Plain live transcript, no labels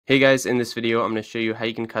Hey guys, in this video, I'm going to show you how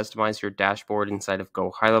you can customize your dashboard inside of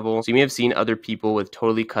GoHighLevel. So you may have seen other people with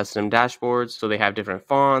totally custom dashboards. So they have different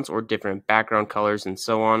fonts or different background colors and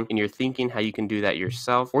so on. And you're thinking how you can do that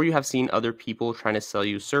yourself. Or you have seen other people trying to sell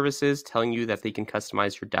you services, telling you that they can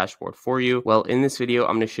customize your dashboard for you. Well, in this video,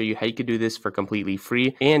 I'm going to show you how you can do this for completely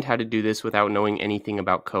free and how to do this without knowing anything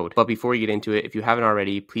about code. But before we get into it, if you haven't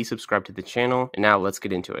already, please subscribe to the channel. And now let's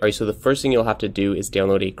get into it. All right, so the first thing you'll have to do is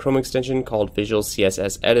download a Chrome extension called Visual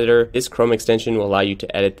CSS Editor. This Chrome extension will allow you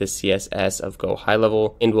to edit the CSS of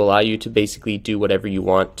GoHighLevel and will allow you to basically do whatever you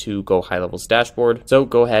want to GoHighLevel's dashboard. So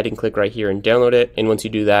go ahead and click right here and download it. And once you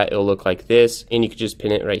do that, it'll look like this. And you can just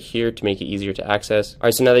pin it right here to make it easier to access. All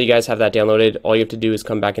right, so now that you guys have that downloaded, all you have to do is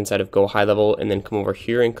come back inside of GoHighLevel and then come over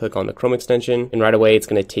here and click on the Chrome extension. And right away, it's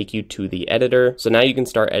going to take you to the editor. So now you can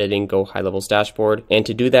start editing GoHighLevel's dashboard. And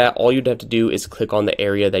to do that, all you'd have to do is click on the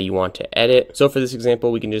area that you want to edit. So for this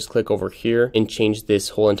example, we can just click over here and change this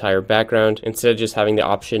whole entire background. Instead of just having the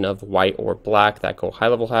option of white or black that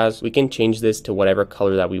GoHighLevel has, we can change this to whatever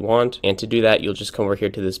color that we want. And to do that, you'll just come over here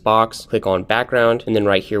to this box, click on background, and then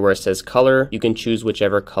right here where it says color, you can choose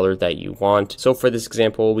whichever color that you want. So for this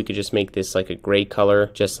example, we could just make this like a gray color,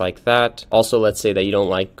 just like that. Also, let's say that you don't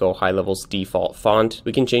like GoHighLevel's default font.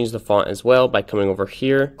 We can change the font as well by coming over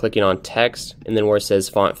here, clicking on text, and then where it says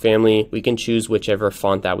font family, we can choose whichever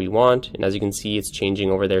font that we want. And as you can see, it's changing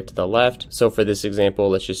over there to the left. So for this example,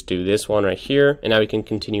 let's just do this one right here. And now we can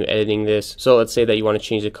continue editing this. So let's say that you want to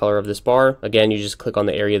change the color of this bar. Again, you just click on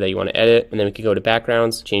the area that you want to edit, and then we can go to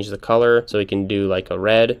backgrounds, change the color. So we can do like a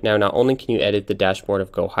red. Now, not only can you edit the dashboard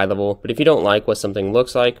of GoHighLevel, but if you don't like what something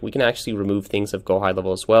looks like, we can actually remove things of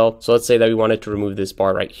GoHighLevel as well. So let's say that we wanted to remove this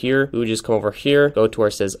bar right here. We would just come over here, go to where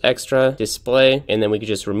it says extra, display, and then we could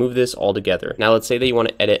just remove this altogether. Now let's say that you want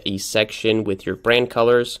to edit a section with your brand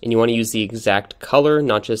colors and you want to use the exact color,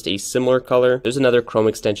 not just a similar color. There's another Chrome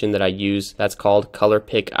extension that I use that's called Color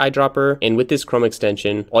Pick Eyedropper. And with this Chrome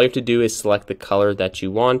extension, all you have to do is select the color that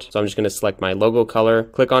you want. So I'm just going to select my logo color,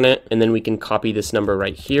 click on it, and then we can copy this number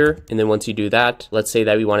right here. And then once you do that, let's say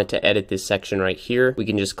that we wanted to edit this section right here. We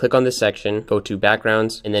can just click on this section, go to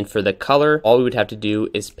backgrounds, and then for the color, all we would have to do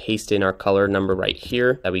is paste in our color number right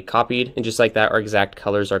here that we copied. And just like that, our exact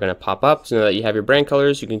colors are going to pop up. So now that you have your brand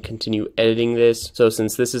colors, you can continue editing this. So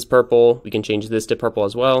since this is purple, we can change this to purple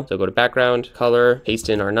as well. So go to background, color, paste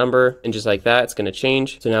in our number, and just like that, it's going to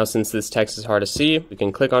change. So now since this text is hard to see, we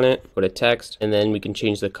can click on it, go to text, and then we can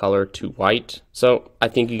change the color to white. So I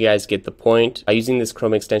think you guys get the point. By using this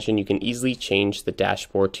Chrome extension, you can easily change the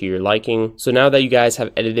dashboard to your liking. So now that you guys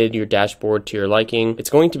have edited your dashboard to your liking, it's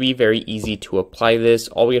going to be very easy to apply this.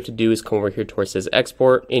 All we have to do is come over here to where it says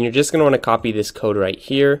export, and you're just going to want to copy this code right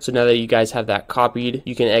here. So now that you guys have that copied,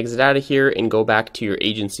 you can exit out of here and go back to your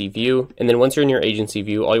agency view. And then once you're in your agency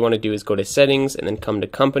view, all you want to do is go to settings and then come to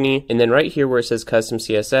company. And then right here where it says custom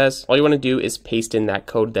CSS, all you want to do is paste in that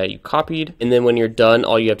code that you copied. And then when you're done,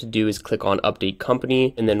 all you have to do is click on update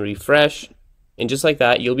company and then refresh. And just like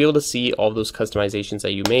that, you'll be able to see all of those customizations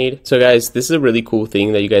that you made. So guys, this is a really cool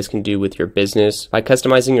thing that you guys can do with your business. By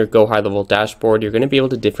customizing your GoHighLevel dashboard, you're going to be able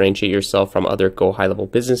to differentiate yourself from other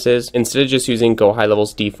GoHighLevel businesses. Instead of just using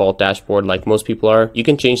GoHighLevel's default dashboard like most people are, you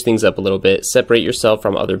can change things up a little bit, separate yourself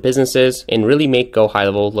from other businesses, and really make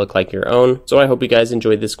GoHighLevel look like your own. So I hope you guys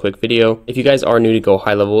enjoyed this quick video. If you guys are new to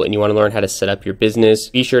GoHighLevel and you want to learn how to set up your business,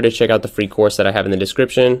 be sure to check out the free course that I have in the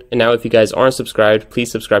description. And now if you guys aren't subscribed,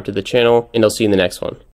 please subscribe to the channel, and I'll see you in the next one.